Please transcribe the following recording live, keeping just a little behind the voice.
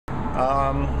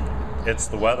It's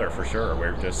the weather for sure.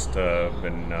 We've just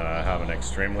been having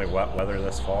extremely wet weather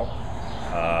this fall.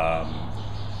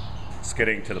 It's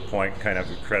getting to the point, kind of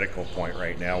a critical point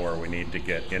right now, where we need to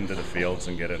get into the fields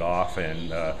and get it off,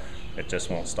 and it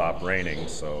just won't stop raining.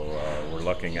 So we're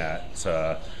looking at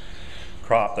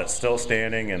crop that's still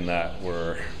standing, and that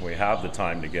we have the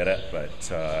time to get it,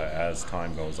 but as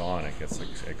time goes on, it gets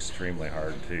extremely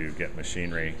hard to get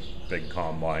machinery, big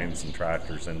combines and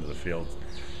tractors into the field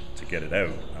to get it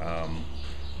out.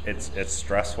 It's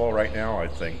stressful right now. I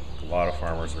think a lot of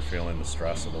farmers are feeling the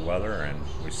stress of the weather, and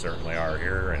we certainly are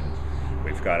here, and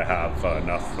we've got to have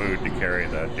enough food to carry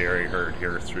the dairy herd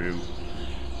here through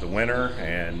the winter,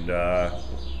 and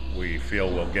we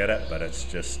feel we'll get it, but it's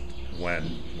just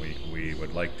when we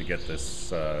would like to get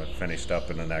this finished up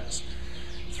in the next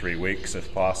 3 weeks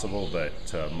if possible, but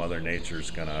Mother Nature's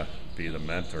gonna be the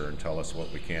mentor and tell us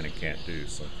what we can and can't do.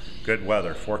 So good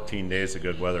weather, 14 days of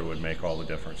good weather would make all the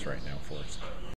difference right now for us.